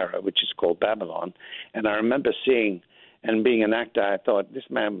of Cairo, which is called Babylon, and I remember seeing, and being an actor, I thought, this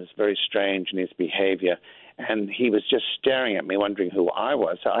man was very strange in his behavior, and he was just staring at me, wondering who I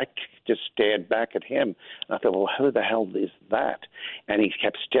was. So I just stared back at him. And I thought, well, who the hell is that? And he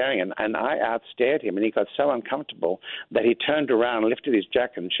kept staring, and I outstared him, and he got so uncomfortable that he turned around, lifted his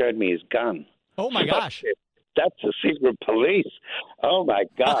jacket, and showed me his gun. Oh, my gosh. That's the secret police. Oh, my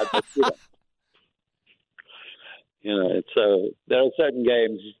God. You know, so there are certain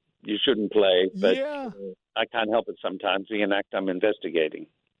games you shouldn't play, but I can't help it sometimes. Being an actor, I'm investigating.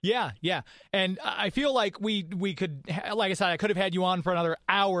 Yeah, yeah. And I feel like we could, like I said, I could have had you on for another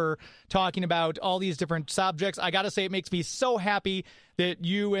hour talking about all these different subjects. I got to say, it makes me so happy that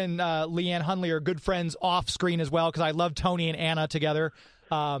you and Leanne Hunley are good friends off screen as well, because I love Tony and Anna together.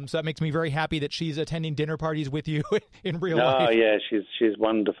 So that makes me very happy that she's attending dinner parties with you in real life. Oh, yeah, she's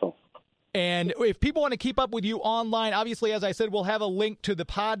wonderful. And if people want to keep up with you online, obviously, as I said, we'll have a link to the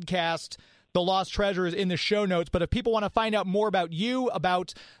podcast, The Lost Treasures, in the show notes. But if people want to find out more about you,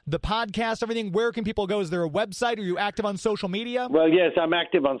 about the podcast, everything, where can people go? Is there a website? Are you active on social media? Well, yes, I'm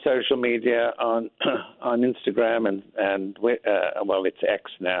active on social media, on Instagram, and well, it's X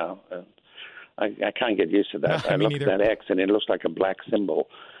now. I can't get used to that. I look at that X, and it looks like a black symbol.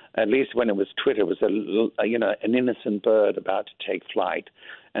 At least when it was Twitter, it was an innocent bird about to take flight,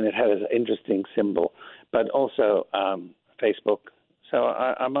 and it had an interesting symbol. But also Facebook. So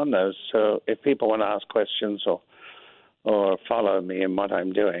I'm on those. So if people want to ask questions or follow me in what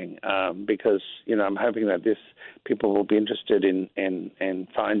I'm doing, because, you know, I'm hoping that people will be interested in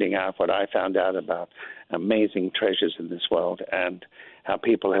finding out what I found out about amazing treasures in this world, and how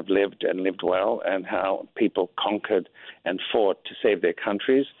people have lived and lived well, and how people conquered and fought to save their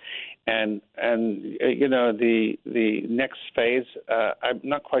countries. And you know, the next phase, I'm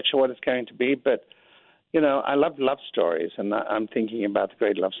not quite sure what it's going to be, but, you know, I love love stories, and I'm thinking about the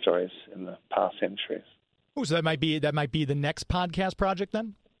great love stories in the past centuries. Oh, so that might be the next podcast project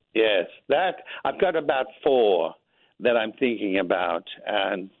then? Yes, that I've got about 4 that I'm thinking about,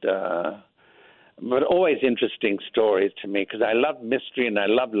 and but always interesting stories to me, because I love mystery and I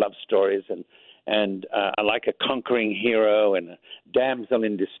love love stories, and I like a conquering hero and a damsel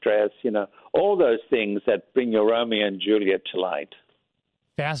in distress. You know, all those things that bring your Romeo and Juliet to light.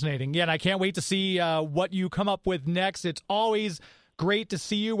 Fascinating. Yeah, and I can't wait to see what you come up with next. It's always great to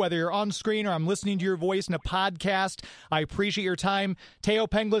see you, whether you're on screen or I'm listening to your voice in a podcast. I appreciate your time. Thaao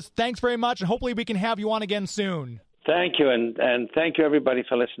Penghlis, thanks very much, and hopefully we can have you on again soon. Thank you, and thank you, everybody,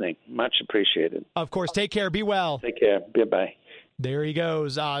 for listening. Much appreciated. Of course. Take care. Be well. Take care. Bye-bye. There he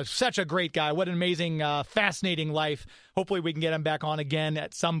goes. Such a great guy. What an amazing, fascinating life. Hopefully we can get him back on again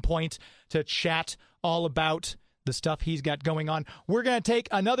at some point to chat all about the stuff he's got going on. We're going to take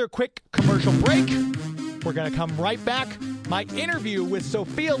another quick commercial break. We're going to come right back my interview with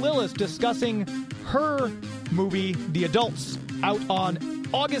Sophia Lillis discussing her movie, The Adults, out on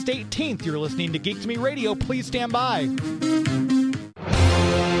August 18th. You're listening to Geek to Me Radio. Please stand by.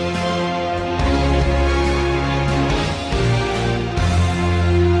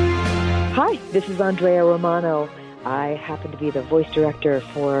 Hi, this is Andrea Romano. I happen to be the voice director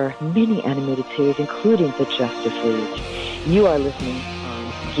for many animated series, including the Justice League. You are listening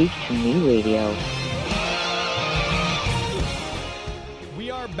on Geek to Me Radio. We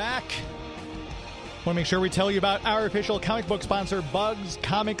are back. Want to make sure we tell you about our official comic book sponsor, Bugs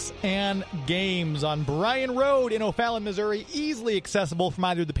Comics and Games, on Bryan Road in O'Fallon, Missouri. Easily accessible from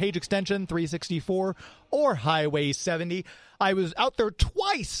either the Page Extension 364 or Highway 70. I was out there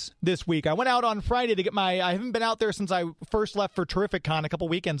twice this week. I went out on Friday to get I haven't been out there since I first left for Terrific-Con a couple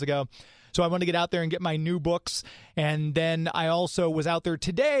weekends ago. So I wanted to get out there and get my new books. And then I also was out there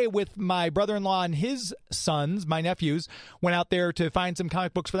today with my brother-in-law and his sons, my nephews, went out there to find some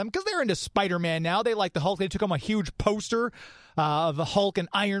comic books for them because they're into Spider-Man now. They like the Hulk. They took them a huge poster of the Hulk and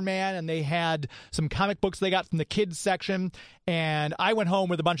Iron Man, and they had some comic books they got from the kids section. And I went home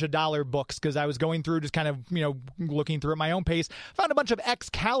with a bunch of dollar books because I was going through just kind of, looking through at my own pace. Found a bunch of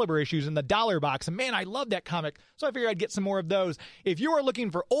Excalibur issues in the dollar box, and man, I love that comic. So I figured I'd get some more of those. If you are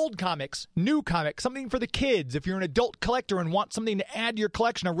looking for old comics, new comics, something for the kids, if you're an adult collector and want something to add to your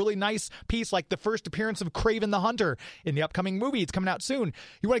collection, a really nice piece like the first appearance of Kraven the Hunter in the upcoming movie, it's coming out soon.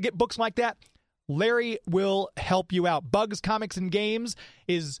 You want to get books like that? Larry will help you out. Bugs Comics and Games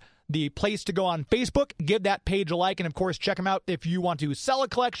is the place to go on Facebook. Give that page a like, and of course, check him out if you want to sell a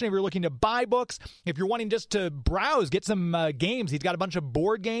collection, if you're looking to buy books, if you're wanting just to browse, get some games. He's got a bunch of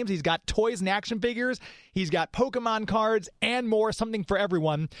board games. He's got toys and action figures. He's got Pokemon cards and more, something for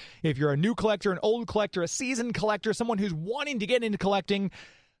everyone. If you're a new collector, an old collector, a seasoned collector, someone who's wanting to get into collecting,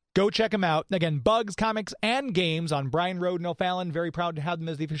 go check them out. Again, Bugs Comics and Games on Bryan Road in O'Fallon. Very proud to have them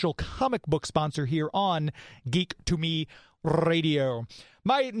as the official comic book sponsor here on Geek to Me Radio.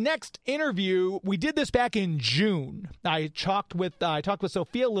 My next interview, we did this back in June. I talked with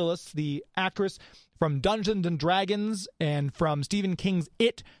Sophia Lillis, the actress from Dungeons and Dragons and from Stephen King's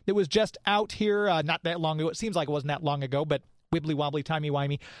It that was just out here not that long ago. It seems like it wasn't that long ago, but wibbly wobbly, timey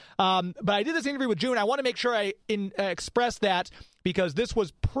wimey. But I did this interview with June. I want to make sure I express that because this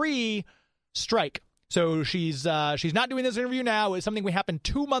was pre-strike. So she's not doing this interview now. It's something we happened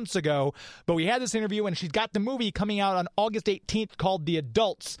 2 months ago, but we had this interview, and she's got the movie coming out on August 18th called The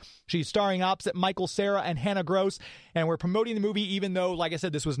Adults. She's starring opposite Michael Cera and Hannah Gross, and we're promoting the movie even though, like I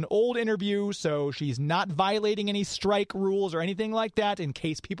said, this was an old interview, so she's not violating any strike rules or anything like that, in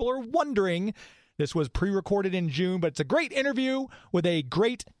case people are wondering. This was pre-recorded in June, but it's a great interview with a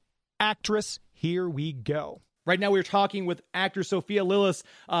great actress. Here we go. Right now we're talking with actor Sophia Lillis,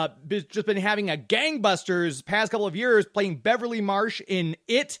 just been having a gangbusters past couple of years, playing Beverly Marsh in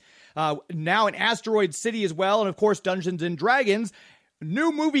It, now in Asteroid City as well, and of course Dungeons and Dragons.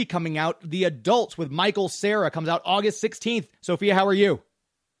 New movie coming out, The Adults with Michael Cera, comes out August 16th. Sophia, how are you?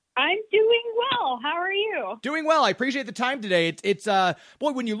 I'm doing well. How are you? Doing well. I appreciate the time today. It's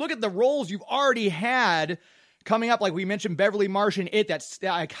boy, when you look at the roles you've already had coming up, like we mentioned Beverly Marsh in It, that's the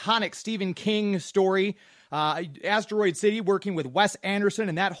iconic Stephen King story. Asteroid City, working with Wes Anderson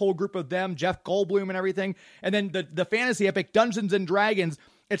and that whole group of them, Jeff Goldblum and everything. And then the fantasy epic Dungeons and Dragons.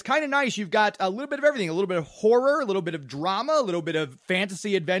 It's kind of nice. You've got a little bit of everything, a little bit of horror, a little bit of drama, a little bit of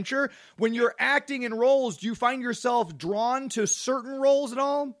fantasy adventure. When you're acting in roles, do you find yourself drawn to certain roles at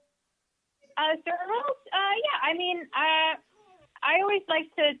all? Certain roles? Yeah. I mean, I always like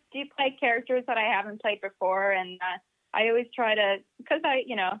to play characters that I haven't played before. And I always try to, because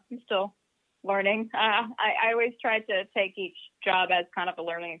I'm still learning. I always try to take each job as kind of a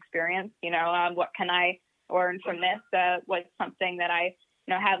learning experience. What can I learn from this? What's something that I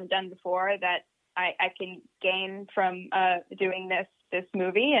haven't done before that I can gain from doing this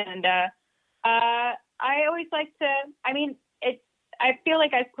movie? And I always like to. I mean, I feel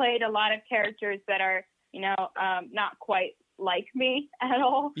like I've played a lot of characters that are not quite like me at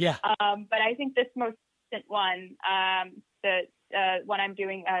all. Yeah. But I think this most recent one, the one I'm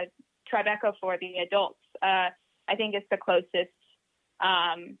doing. Tribeca for The Adults, I think it's the closest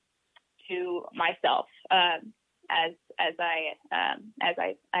to myself as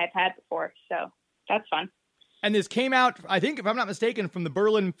I've had before. So that's fun. And this came out, I think, if I'm not mistaken, from the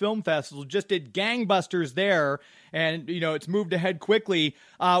Berlin Film Festival. Just did gangbusters there, and it's moved ahead quickly.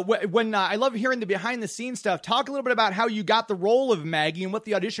 When I love hearing the behind the scenes stuff. Talk a little bit about how you got the role of Maggie and what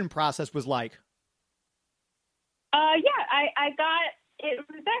the audition process was like. I got. It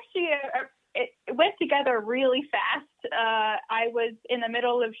was actually it went together really fast. I was in the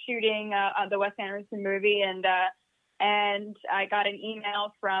middle of shooting the Wes Anderson movie, and and I got an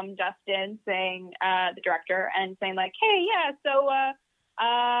email from Justin saying, the director, and saying like, hey, yeah, so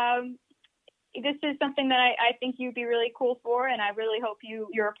this is something that I think you'd be really cool for, and I really hope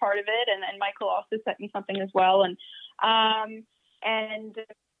you're a part of it. And Michael also sent me something as well, and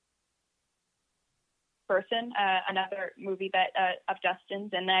person, another movie that of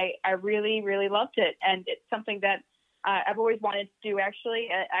Justin's, and I really, really loved it, and it's something that I've always wanted to do. Actually,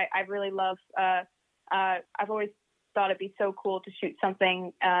 I really love. I've always thought it'd be so cool to shoot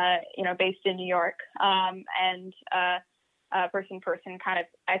something, based in New York, and Person kind of,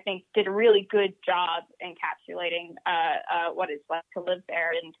 I think, did a really good job encapsulating what it's like to live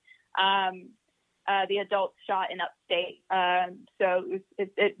there, and the adults shot in upstate, so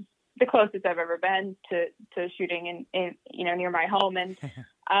it's the closest I've ever been to shooting in near my home, and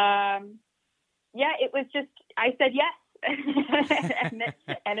it was just, I said yes,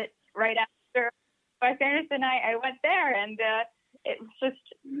 and it's right after my parents and I went there, and it was just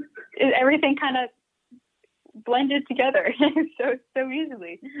everything kind of blended together so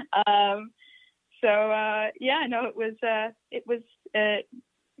easily. It was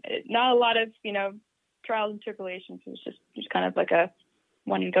not a lot of trials and tribulations. It was just kind of like a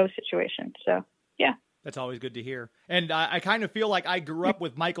one and go situation. So yeah. That's always good to hear. And I kind of feel like I grew up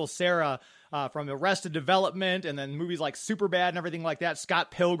with Michael Cera from Arrested Development, and then movies like Superbad and everything like that.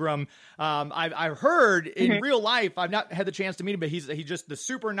 Scott Pilgrim. I've heard in real life, I've not had the chance to meet him, but he's just the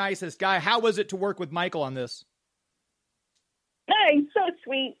super nicest guy. How was it to work with Michael on this? He's so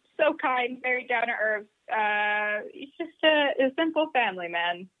sweet, so kind, very down to earth. He's just a simple family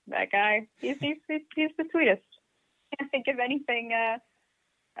man. That guy. He's the sweetest. Can't think of anything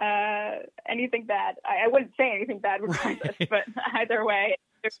bad. I wouldn't say anything bad regardless, but either way,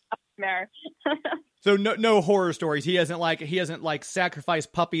 there's nothing there. So no horror stories. He hasn't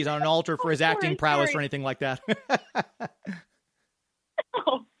sacrificed puppies on an altar for his acting prowess or anything like that.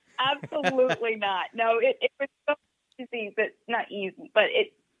 No, absolutely not. No, it was so easy, but not easy, but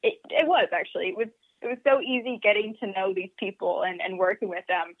it was actually. It was so easy getting to know these people and working with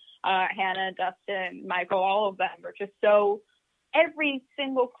them. Hannah, Dustin, Michael, all of them were just so. Every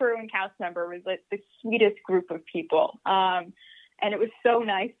single crew and cast member was like the sweetest group of people. And it was so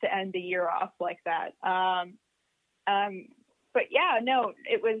nice to end the year off like that. But yeah, no,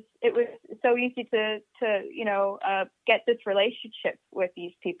 it was so easy to get this relationship with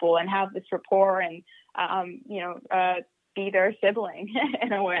these people and have this rapport and, be their sibling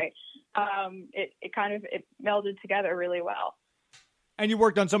in a way. It melded together really well. And you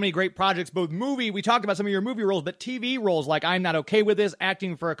worked on so many great projects, both movie, we talked about some of your movie roles, but TV roles like I'm Not Okay With This,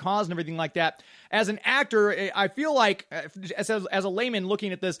 Acting for a Cause and everything like that. As an actor, I feel like, as a layman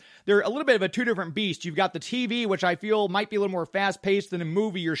looking at this, they're a little bit of a two different beast. You've got the TV, which I feel might be a little more fast-paced than a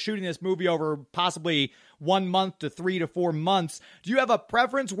movie. You're shooting this movie over possibly 1 month to 3 to 4 months. Do you have a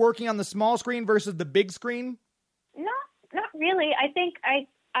preference working on the small screen versus the big screen? Not really. I think I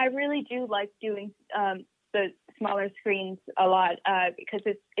really do like doing the smaller screens a lot because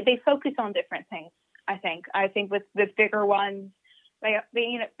they focus on different things. I think with the bigger ones,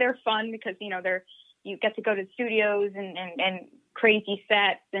 they're fun because you get to go to studios and crazy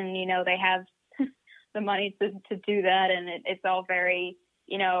sets, and they have the money to do that, and it's all very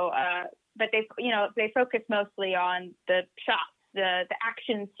but they focus mostly on the shots, the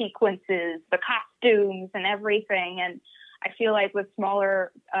action sequences, the costumes, and everything. And I feel like with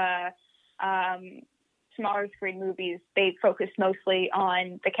smaller screen movies, they focus mostly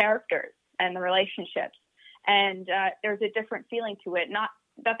on the characters and the relationships. And there's a different feeling to it.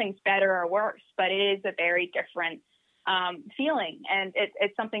 Nothing's better or worse, but it is a very different feeling. And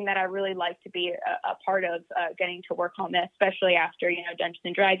it's something that I really like to be a part of, getting to work on this, especially after, Dungeons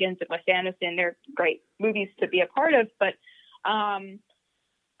and Dragons and Wes Anderson. They're great movies to be a part of, but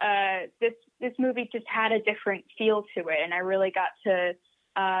this movie just had a different feel to it. And I really got to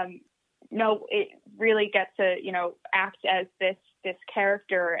act as this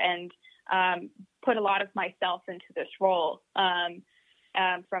character and put a lot of myself into this role,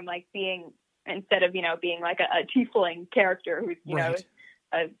 from like being, instead of being like a tiefling character who's right.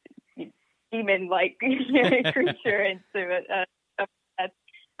 a demon like creature, into that's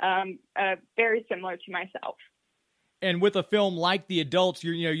very similar to myself. And with a film like The Adults,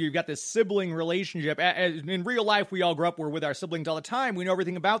 you've got this sibling relationship. In real life, we all grew up, we're with our siblings all the time. We know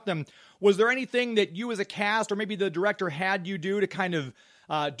everything about them. Was there anything that you as a cast or maybe the director had you do to kind of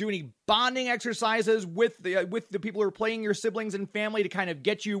do any bonding exercises with the people who are playing your siblings and family to kind of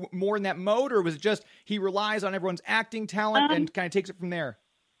get you more in that mode? Or was it just he relies on everyone's acting talent and kind of takes it from there?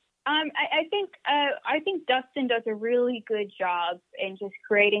 I think Dustin does a really good job in just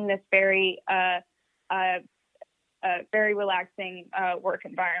creating this very very relaxing work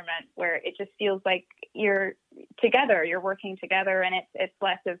environment where it just feels like you're together, you're working together, and it's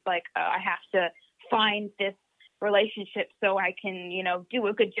less of like I have to find this relationship so I can, do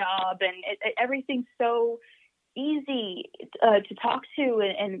a good job, and everything's so easy to talk to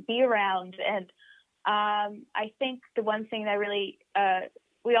and be around. And I think the one thing that really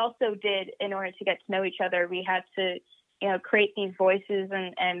we also did in order to get to know each other, we had to, create these voices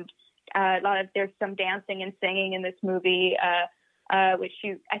and there's some dancing and singing in this movie, which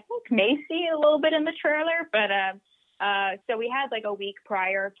you, I think, may see a little bit in the trailer. But so we had like a week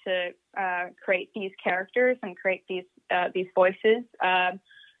prior to create these characters and create these voices.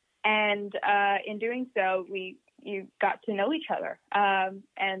 And in doing so, you got to know each other.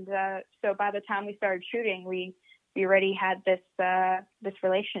 So by the time we started shooting, we already had this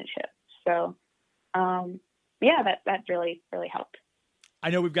relationship. So that really, really helped. I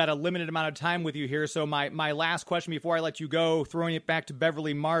know we've got a limited amount of time with you here, so my last question before I let you go, throwing it back to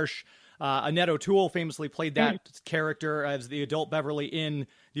Beverly Marsh. Annette O'Toole famously played that character as the adult Beverly in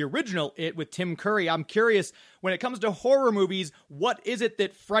the original It with Tim Curry. I'm curious, when it comes to horror movies, what is it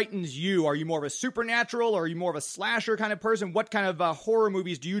that frightens you? Are you more of a supernatural, or are you more of a slasher kind of person? What kind of horror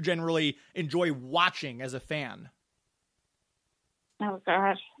movies do you generally enjoy watching as a fan? Oh,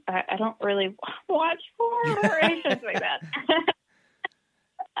 gosh. I don't really watch horror. I shouldn't say that.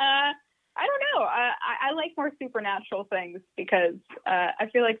 I don't know. I like more supernatural things because I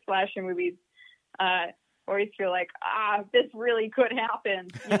feel like slasher movies always feel like, this really could happen,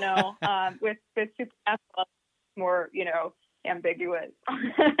 with supernatural, more, ambiguous.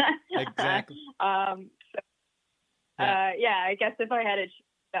 Exactly. I guess if I had it,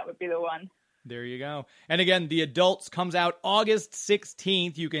 that would be the one. There you go. And again, The Adults comes out August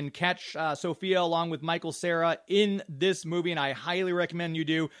 16th. You can catch Sophia along with Michael Cera in this movie, and I highly recommend you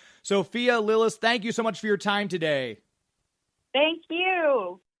do. Sophia Lillis, thank you so much for your time today. Thank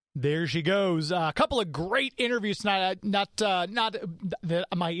you. There she goes. A couple of great interviews tonight. Not that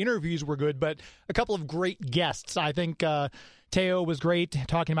my interviews were good, but a couple of great guests. I think Thaao was great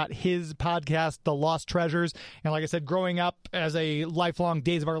talking about his podcast, The Lost Treasures. And like I said, growing up as a lifelong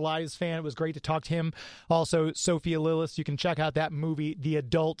Days of Our Lives fan, it was great to talk to him. Also, Sophia Lillis, you can check out that movie, The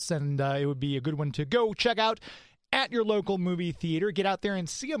Adults, and it would be a good one to go check out at your local movie theater. Get out there and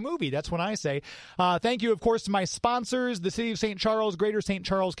see a movie. That's what I say. Thank you, of course, to my sponsors, the City of St. Charles, Greater St.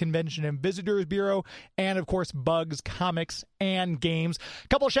 Charles Convention and Visitors Bureau, and, of course, Bugs Comics and Games. A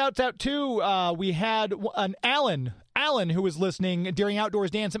couple shouts out, too. We had an Alan, who was listening during Outdoors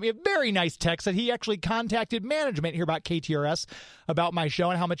Dan, sent me a very nice text that he actually contacted management here about KTRS about my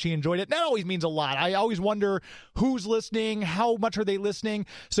show and how much he enjoyed it. That always means a lot. I always wonder who's listening, how much are they listening,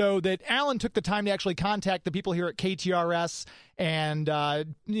 so that Alan took the time to actually contact the people here at KTRS and,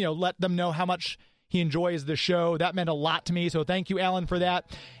 let them know how much he enjoys the show. That meant a lot to me, so thank you, Alan, for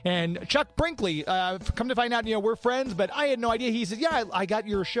that. And Chuck Brinkley, come to find out, we're friends, but I had no idea. He says, yeah, I got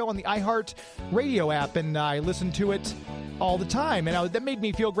your show on the iHeart Radio app, and I listen to it all the time, and that made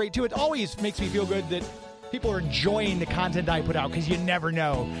me feel great, too. It always makes me feel good that people are enjoying the content I put out, because you never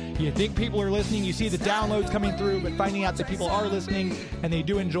know. You think people are listening, you see the downloads coming through, but finding out that people are listening and they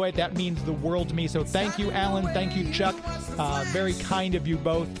do enjoy it, that means the world to me. So thank you, Alan. Thank you, Chuck. Very kind of you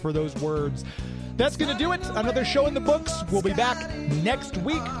both for those words. That's going to do it. Another show in the books. We'll be back next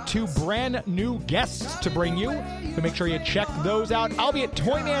week. 2 brand new guests to bring you. So make sure you check those out. I'll be at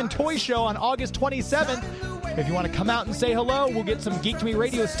Toyman Toy Show on August 27th. If you want to come out and say hello, we'll get some Geek to Me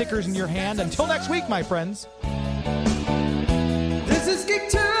Radio stickers in your hand. Until next week, my friends. This is Geek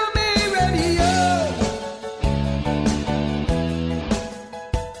to Me Radio.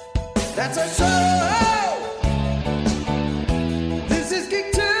 That's our show. This is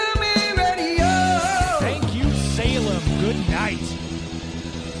Geek to Me Radio. Thank you, Salem. Good night.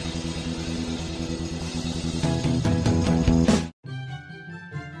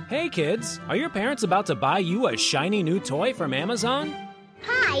 Hey kids, are your parents about to buy you a shiny new toy from Amazon?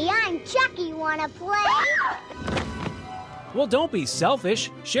 Hi, I'm Chucky. Wanna play? Well, don't be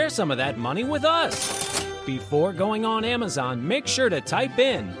selfish. Share some of that money with us. Before going on Amazon, make sure to type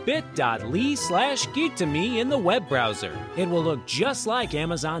in bit.ly/geek2me in the web browser. It will look just like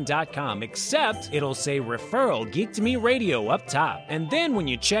Amazon.com, except it'll say Referral Geek to Me Radio up top. And then when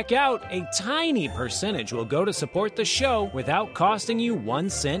you check out, a tiny percentage will go to support the show without costing you 1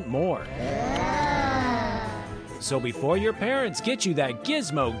 cent more. So before your parents get you that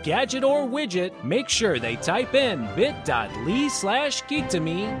gizmo, gadget, or widget, make sure they type in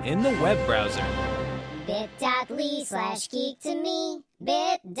bit.ly/geek2me in the web browser. bit.ly/geek2me.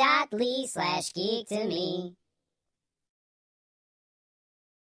 bit.ly/geek2me.